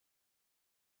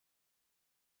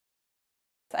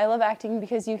I love acting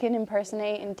because you can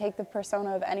impersonate and take the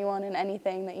persona of anyone and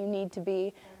anything that you need to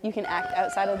be. You can act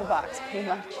outside of the box, pretty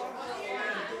much.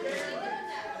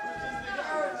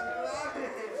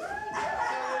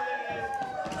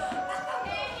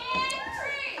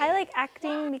 I like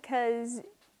acting because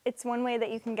it's one way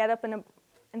that you can get up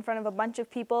in front of a bunch of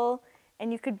people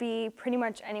and you could be pretty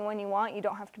much anyone you want. You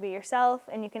don't have to be yourself,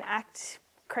 and you can act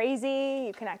crazy,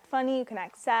 you can act funny, you can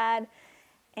act sad,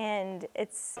 and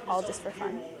it's all just for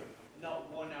fun.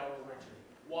 Not 1 hour richer.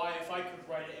 Why, if I could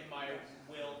write it in my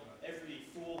will, every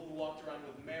fool who walked around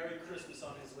with Merry Christmas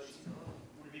on his lips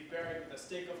would be buried with a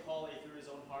stake of holly through his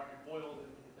own heart and boiled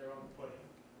in their own pudding.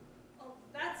 Oh,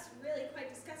 that's really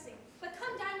quite disgusting. But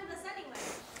come dine with us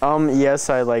anyway. Yes,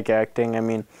 I like acting. I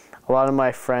mean, a lot of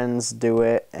my friends do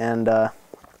it, and I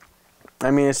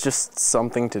mean, it's just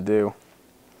something to do.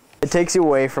 It takes you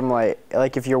away from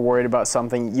like if you're worried about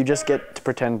something, you just get to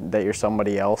pretend that you're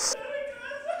somebody else.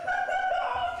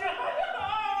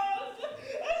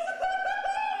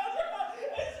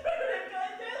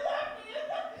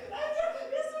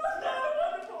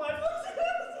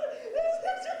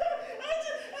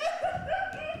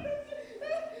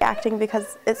 Acting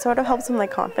because it sort of helps with my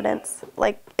confidence.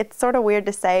 Like, it's sort of weird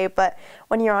to say, but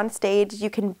when you're on stage, you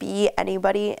can be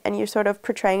anybody and you're sort of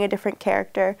portraying a different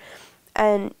character,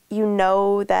 and you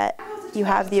know that you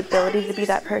have the ability to be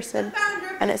that person,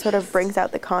 and it sort of brings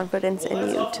out the confidence in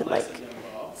you to like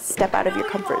step out of your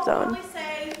comfort zone.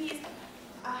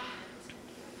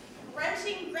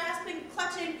 Wrenching, grasping,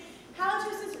 clutching,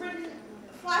 halitosis ridden,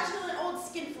 flatulent old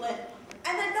skinflint.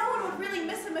 And then no one would really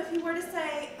miss him if he were to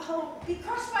say, oh, be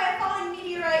crushed by a falling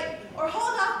meteorite, or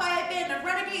hauled off by a band of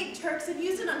renegade Turks and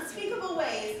used in unspeakable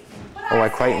ways. Oh, I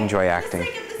quite enjoy acting.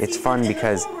 It's fun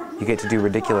because you get to do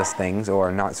ridiculous things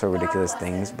or not so ridiculous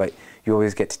things, but you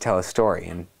always get to tell a story,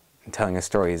 and telling a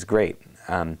story is great.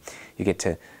 You get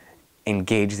to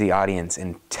engage the audience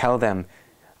and tell them,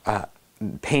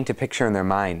 paint a picture in their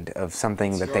mind of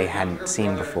something that they hadn't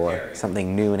seen before,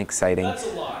 something new and exciting,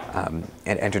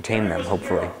 and entertain them,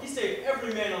 hopefully. He saved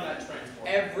every man on that transport.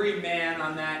 Every man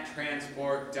on that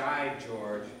transport died,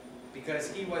 George,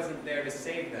 because he wasn't there to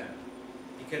save them,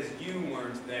 because you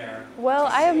weren't there. Well,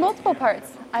 I have multiple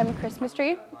parts. I'm a Christmas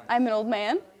tree, I'm an old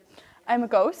man, I'm a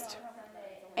ghost,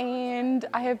 and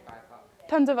I have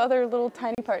tons of other little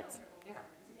tiny parts.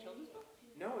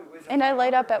 And I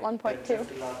light up at one point too.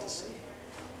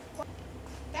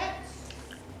 That's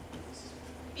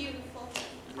beautiful.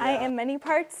 I am many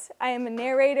parts. I am a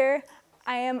narrator.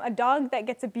 I am a dog that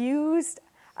gets abused.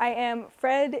 I am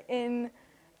Fred in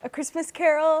A Christmas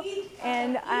Carol,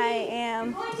 and I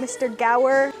am Mr.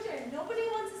 Gower. Nobody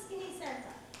wants a skinny Santa.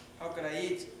 How can I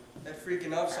eat? That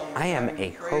freaking up song. I am a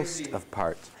host of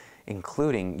parts,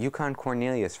 including Yukon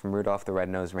Cornelius from Rudolph the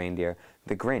Red-Nosed Reindeer,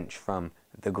 the Grinch from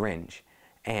The Grinch,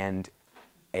 and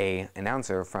an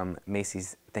announcer from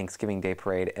Macy's Thanksgiving Day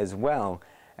Parade, as well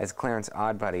as Clarence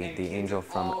Oddbody, the angel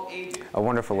from A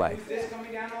Wonderful Life. Is this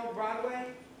coming down Old Broadway?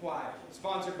 Why?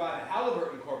 Sponsored by the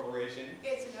Halliburton Corporation.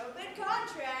 It's an open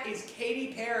contract. Is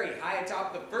Katy Perry high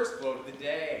atop the first float of the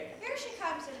day? Here she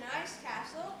comes in an ice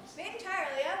castle made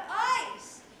entirely of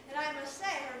ice. And I must say,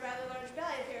 her rather large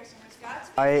belly piercing has got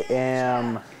to be I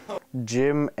am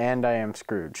Jim, and I am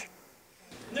Scrooge.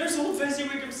 And there's old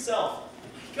Fezziwig himself.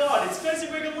 God, it's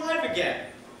Fezziwig alive again.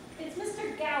 It's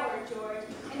Mr. Gower, George,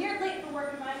 and you're late for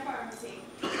work in my pharmacy.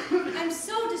 I'm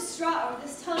so distraught over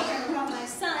this telegram about my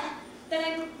son that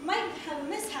I might have a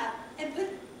mishap and put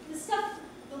the stuff,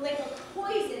 the label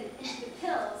poison, into the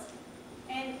pills.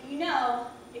 And you know,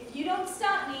 if you don't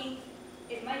stop me,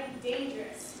 it might be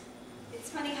dangerous. It's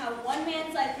funny how one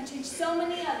man's life can change so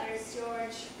many others,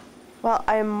 George. Well,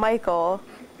 I'm Michael,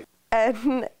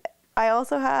 and I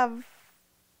also have,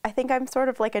 I think I'm sort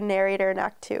of like a narrator in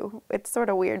Act 2. It's sort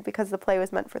of weird because the play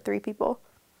was meant for 3 people,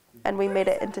 and we made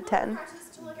it into 10.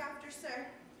 To look after, sir.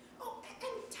 Oh,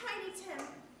 and Tiny Tim.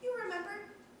 You remember?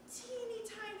 Teeny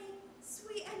tiny,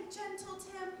 sweet and gentle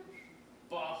Tim.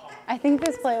 I think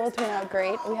this play will turn out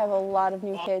great. We have a lot of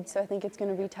new kids, so I think it's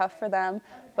going to be tough for them.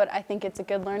 But I think it's a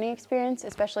good learning experience,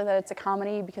 especially that it's a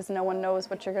comedy, because no one knows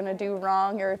what you're going to do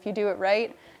wrong or if you do it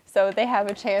right. So they have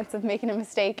a chance of making a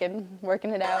mistake and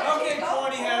working it out. Okay,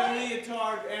 Corny, have a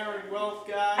leotard, Aaron, wealth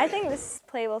guy. I think this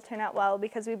play will turn out well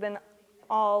because we've been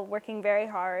all working very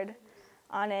hard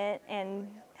on it and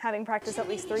having practice at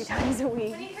least 3 times a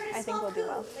week. I think we'll do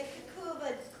well. Like the coo of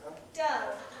a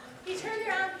dove. He turned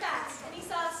around fast, and he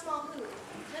saw a small who.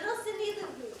 Little Cindy Lou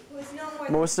Who, who is no more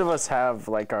than... Most of us have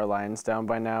like our lines down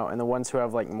by now, and the ones who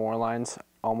have like more lines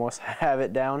almost have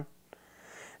it down.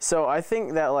 So I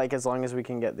think that like as long as we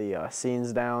can get the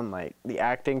scenes down, like the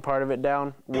acting part of it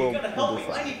down, You gotta help me.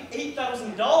 I need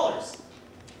 $8,000.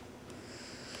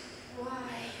 Why?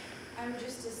 I'm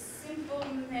just a simple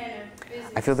man of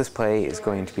business. I feel this play is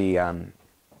going to be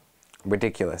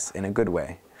ridiculous in a good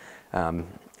way. I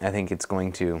think it's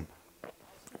going to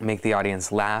make the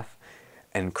audience laugh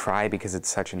and cry because it's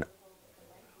such an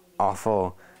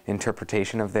awful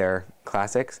interpretation of their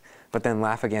classics, but then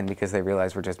laugh again because they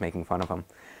realize we're just making fun of them.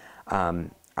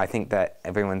 I think that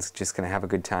everyone's just going to have a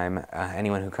good time.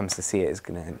 Anyone who comes to see it is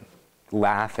going to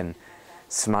laugh and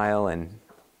smile and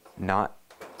not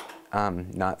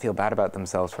feel bad about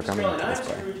themselves for coming to this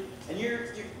play. And you're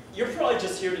probably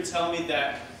just here to tell me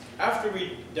that after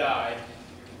we died,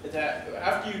 that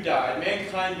after you died,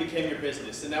 mankind became your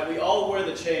business, and that we all wear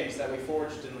the chains that we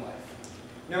forged in life.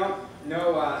 No,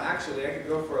 actually, I could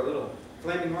go for a little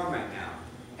flaming rum right now.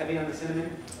 Heavy on the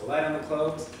cinnamon, a light on the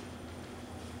cloves.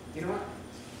 You know what?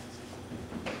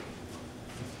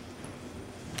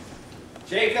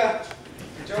 Jacob,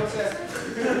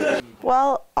 Joseph.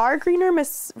 Well, our green room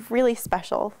is really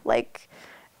special, like,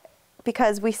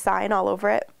 because we sign all over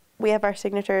it. We have our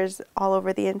signatures all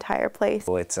over the entire place.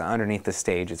 Well, it's underneath the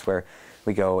stage. It's where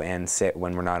we go and sit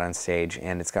when we're not on stage,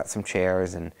 and it's got some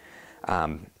chairs. And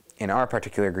in our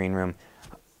particular green room,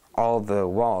 all the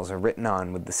walls are written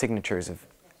on with the signatures of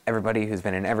everybody who's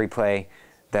been in every play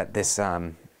that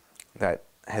that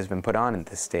has been put on at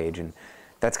this stage, and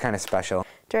that's kind of special.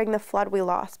 During the flood, we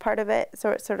lost part of it,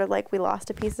 so it's sort of like we lost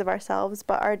a piece of ourselves,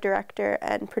 but our director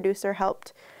and producer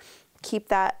helped keep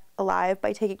that alive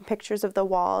by taking pictures of the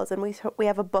walls, and we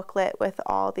have a booklet with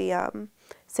all the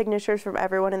signatures from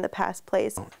everyone in the past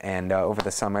plays. And over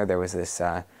the summer, there was this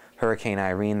Hurricane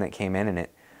Irene that came in, and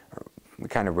it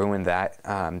kind of ruined that,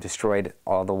 destroyed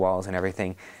all the walls and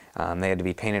everything. They had to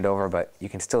be painted over, but you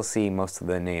can still see most of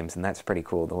the names, and that's pretty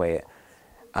cool, the way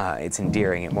it's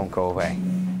endearing. It won't go away.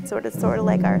 So it's sort of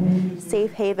like our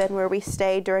safe haven where we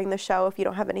stay during the show if you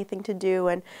don't have anything to do,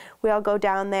 and we all go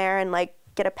down there and like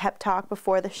get a pep talk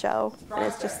before the show, and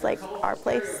it's just like our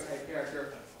place.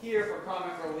 Here for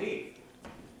comic relief.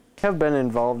 I've been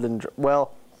involved in,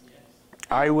 well,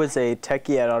 I was a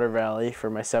techie at Otter Valley for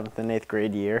my 7th and 8th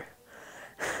grade year.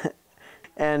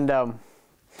 And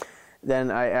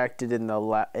then I acted in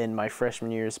my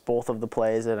freshman years, both of the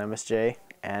plays at MSJ,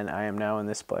 and I am now in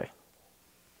this play.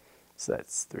 So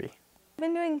that's 3. I've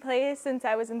been doing plays since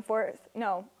I was in 3rd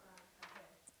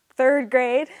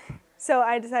grade, so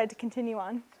I decided to continue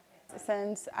on.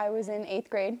 Since I was in 8th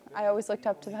grade, I always looked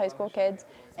up to the high school kids,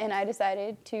 and I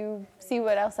decided to see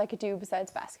what else I could do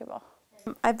besides basketball.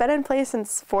 I've been in plays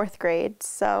since 4th grade,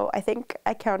 so I think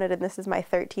I counted and this is my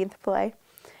 13th play.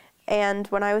 And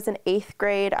when I was in 8th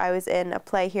grade, I was in a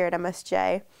play here at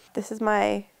MSJ. This is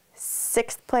my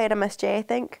 6th play at MSJ, I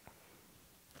think.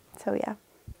 So yeah.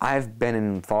 I've been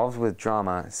involved with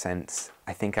drama since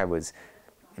I think I was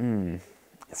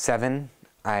 7.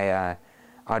 I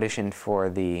auditioned for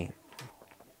the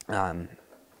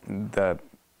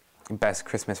best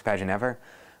Christmas pageant ever,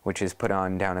 which is put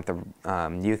on down at the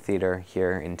youth theater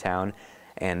here in town,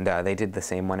 and they did the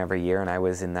same one every year, and I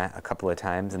was in that a couple of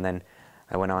times, and then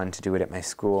I went on to do it at my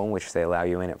school, which they allow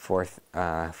you in at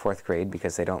 4th grade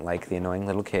because they don't like the annoying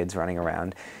little kids running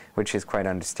around, which is quite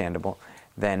understandable.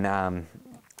 Then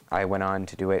I went on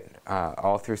to do it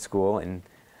all through school, and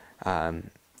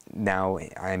now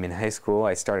I'm in high school.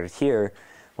 I started here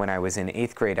when I was in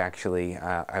 8th grade, actually.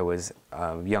 I was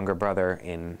a younger brother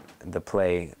in the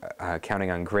play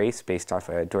Counting on Grace, based off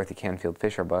a Dorothy Canfield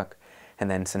Fisher book. And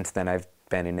then since then, I've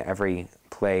been in every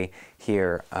play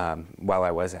here while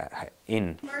I was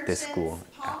in this school,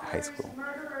 high school.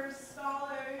 Murderers,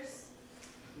 scholars.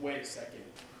 Wait a second.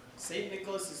 St.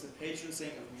 Nicholas is the patron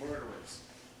saint of murderers.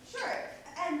 Sure,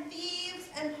 and thieves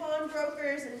and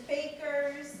pawnbrokers and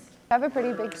bakers. I have a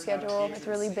pretty big schedule. It's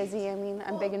really busy. I mean,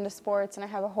 I'm big into sports and I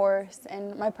have a horse.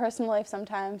 And my personal life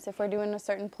sometimes, if we're doing a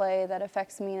certain play that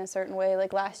affects me in a certain way,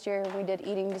 like last year we did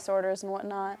eating disorders and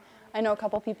whatnot, I know a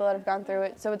couple people that have gone through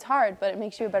it. So it's hard, but it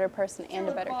makes you a better person and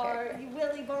a better character.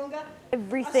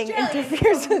 Everything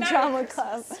interferes with drama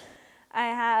club. I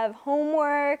have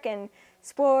homework and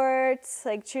sports,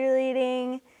 like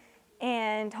cheerleading,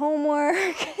 and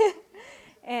homework,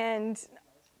 and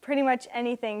pretty much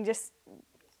anything. Just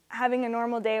having a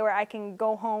normal day where I can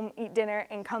go home, eat dinner,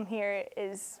 and come here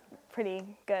is pretty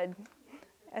good,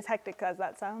 as hectic as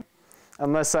that sounds.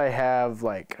 Unless I have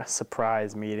like a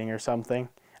surprise meeting or something.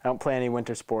 I don't play any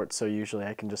winter sports, so usually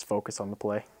I can just focus on the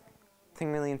play.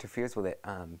 Nothing really interferes with it.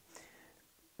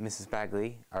 Mrs.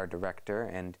 Bagley, our director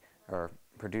and our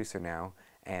producer now,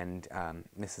 and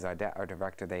Mrs. Audette, our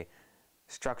director, they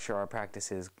structure our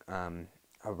practices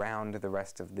around the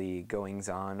rest of the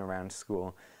goings-on around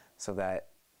school so that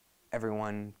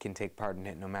everyone can take part in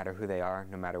it no matter who they are,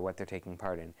 no matter what they're taking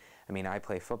part in. I mean, I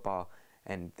play football,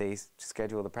 and they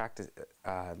schedule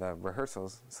the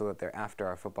rehearsals so that they're after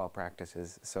our football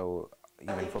practices, so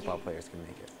even football players can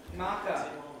make it. Maka.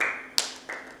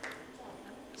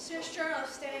 Sir Sterling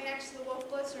standing next to the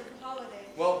Wolf Blitzer of the holidays.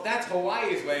 Well, that's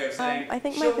Hawaii's way of saying I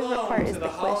think my favorite shalom part to is the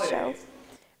quiz holidays. show,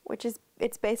 which is,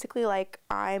 it's basically like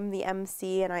I'm the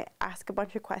MC and I ask a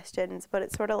bunch of questions, but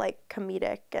it's sort of like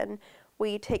comedic, and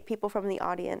we take people from the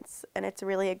audience, and it's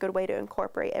really a good way to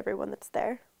incorporate everyone that's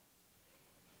there.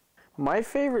 My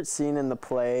favorite scene in the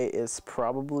play is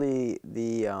probably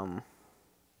the end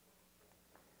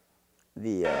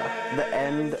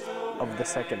of the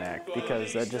second act,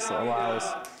 because that just allows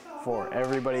for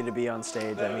everybody to be on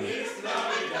stage. I mean,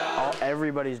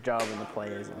 everybody's job in the play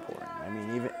is important. I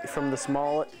mean, even from the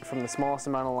smallest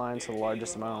amount of lines to the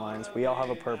largest amount of lines, we all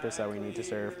have a purpose that we need to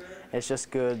serve. It's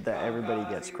just good that everybody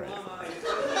gets credit for it.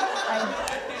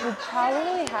 I would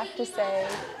probably have to say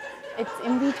it's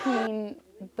in between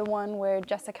the one where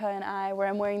Jessica and I, where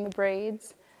I'm wearing the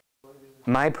braids.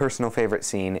 My personal favorite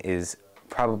scene is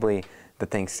probably the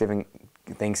Thanksgiving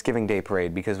Day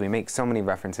Parade, because we make so many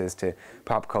references to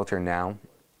pop culture now,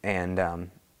 and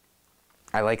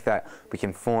I like that we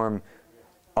can form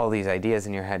all these ideas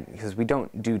in your head, because we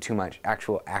don't do too much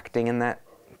actual acting in that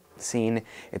scene.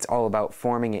 It's all about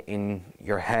forming it in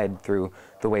your head through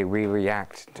the way we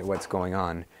react to what's going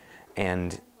on,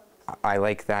 and I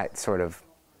like that sort of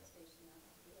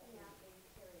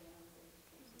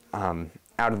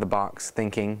out-of-the-box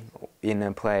thinking in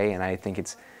a play, and I think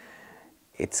it's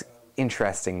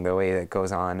interesting the way that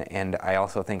goes on, and I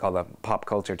also think all the pop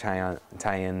culture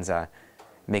tie-ins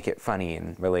make it funny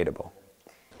and relatable.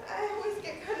 I always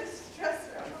get kind of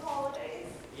stressed around the holidays.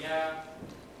 Yeah.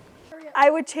 I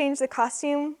would change the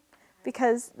costume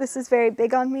because this is very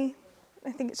big on me.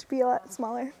 I think it should be a lot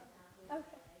smaller. Okay.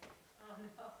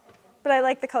 But I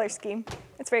like the color scheme.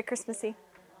 It's very Christmassy.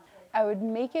 I would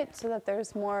make it so that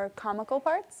there's more comical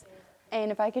parts, and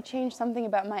if I could change something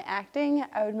about my acting,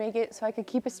 I would make it so I could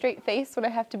keep a straight face when I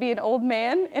have to be an old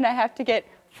man and I have to get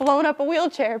flown up a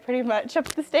wheelchair pretty much up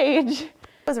the stage.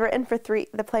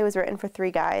 The play was written for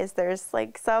 3 guys. There's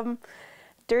like some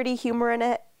dirty humor in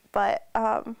it, but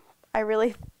I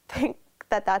really think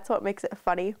that that's what makes it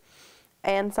funny.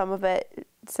 And some of it,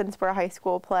 since we're a high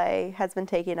school play, has been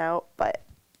taken out, but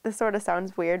this sort of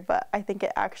sounds weird, but I think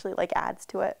it actually like adds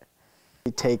to it.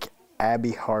 We take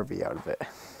Abby Harvey out of it.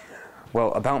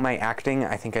 Well, about my acting,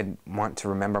 I think I'd want to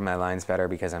remember my lines better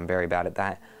because I'm very bad at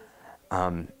that.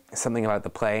 Something about the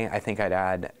play, I think I'd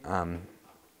add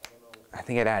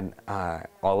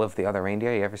All of the Other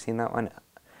Reindeer. You ever seen that one?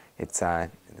 It's I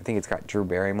think it's got Drew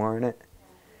Barrymore in it.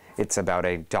 It's about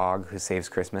a dog who saves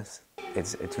Christmas.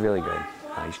 It's really good.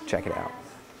 You should check it out.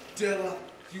 Della,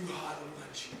 you hot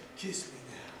lunch. Kiss me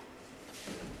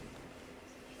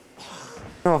now. I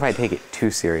don't know if I take it too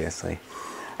seriously.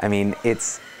 I mean,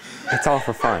 it's all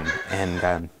for fun,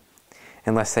 and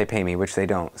unless they pay me, which they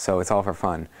don't, so it's all for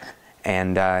fun.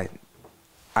 And I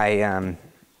don't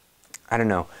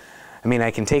know. I mean, I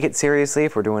can take it seriously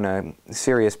if we're doing a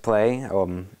serious play,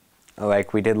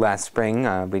 like we did last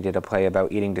spring. We did a play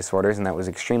about eating disorders, and that was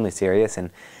extremely serious, and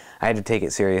I had to take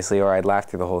it seriously or I'd laugh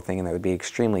through the whole thing, and that would be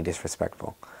extremely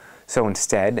disrespectful. So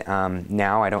instead,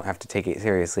 now I don't have to take it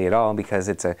seriously at all because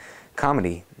it's a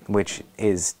comedy, which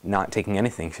is not taking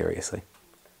anything seriously.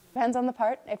 Depends on the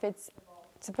part. If it's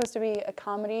supposed to be a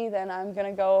comedy, then I'm going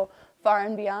to go far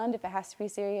and beyond. If it has to be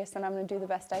serious, then I'm going to do the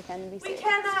best I can to be serious. We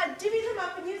can divvy them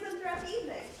up and use them throughout the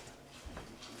evening.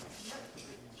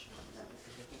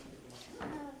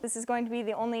 This is going to be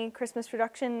the only Christmas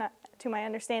production, to my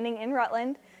understanding, in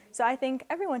Rutland, so I think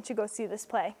everyone should go see this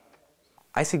play.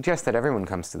 I suggest that everyone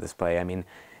comes to this play. I mean,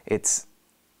 it's,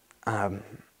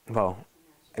 well,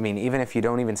 I mean, even if you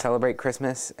don't even celebrate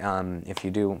Christmas, if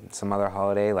you do some other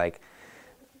holiday like,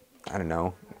 I don't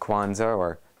know, Kwanzaa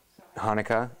or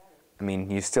Hanukkah, I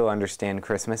mean, you still understand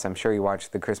Christmas. I'm sure you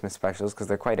watch the Christmas specials because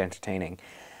they're quite entertaining.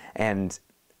 And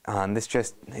this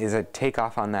just is a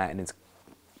takeoff on that, and it's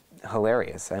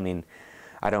hilarious. I mean,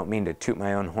 I don't mean to toot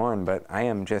my own horn, but I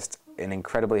am just an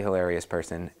incredibly hilarious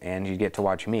person, and you get to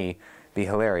watch me be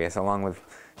hilarious along with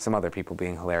some other people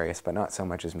being hilarious, but not so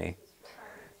much as me.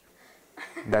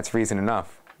 That's reason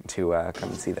enough to come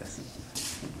and see this.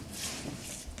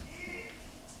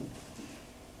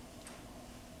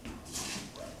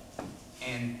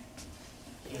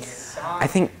 I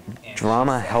think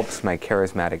drama helps my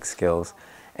charismatic skills,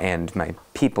 and my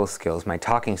people skills, my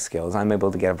talking skills. I'm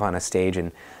able to get up on a stage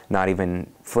and not even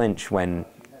flinch when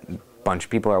a bunch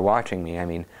of people are watching me. I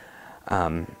mean,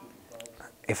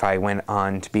 if I went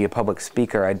on to be a public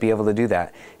speaker, I'd be able to do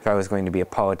that. If I was going to be a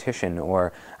politician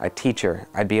or a teacher,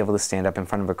 I'd be able to stand up in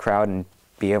front of a crowd and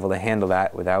be able to handle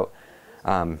that without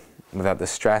the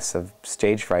stress of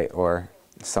stage fright or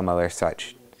some other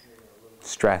such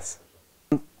stress.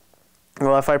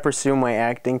 Well, if I pursue my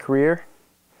acting career,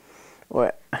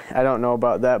 well, I don't know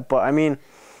about that, but I mean,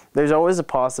 there's always a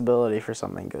possibility for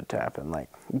something good to happen, like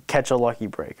catch a lucky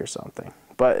break or something,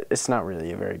 but it's not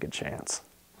really a very good chance.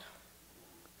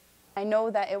 I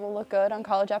know that it will look good on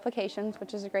college applications,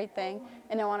 which is a great thing,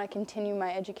 and I want to continue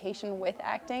my education with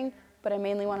acting, but I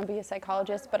mainly want to be a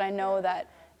psychologist, but I know that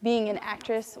being an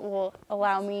actress will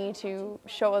allow me to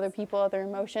show other people other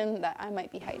emotion that I might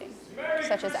be hiding,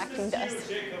 such as acting does. Merry Christmas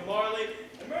to you, Jacob Marley,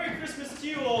 and Merry Christmas to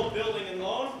you, old building and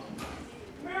loan.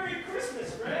 Merry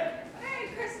Christmas, Fred. Merry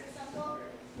Christmas, Uncle.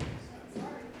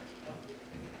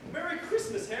 Merry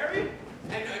Christmas, Harry.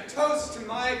 And a toast to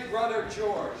my brother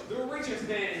George, the richest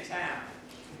man in town.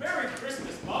 Merry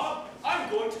Christmas, Bob. I'm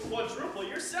going to quadruple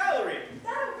your salary.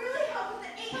 That'll really help with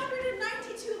the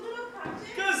 892 little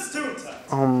projects.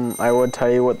 Gesundheit. I would tell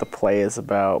you what the play is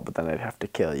about, but then I'd have to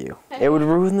kill you. It would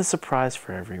ruin the surprise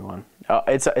for everyone.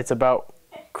 It's about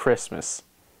Christmas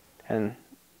and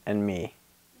me.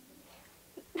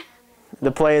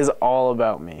 The play is all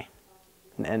about me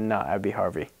and not Abby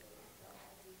Harvey.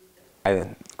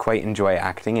 I quite enjoy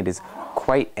acting. It is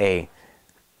quite a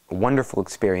wonderful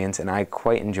experience, and I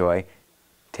quite enjoy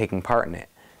taking part in it.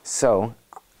 So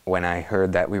when I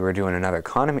heard that we were doing another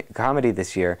comedy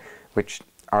this year, which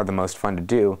are the most fun to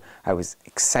do, I was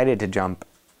excited to jump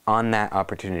on that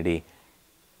opportunity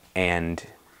and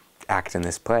act in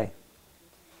this play.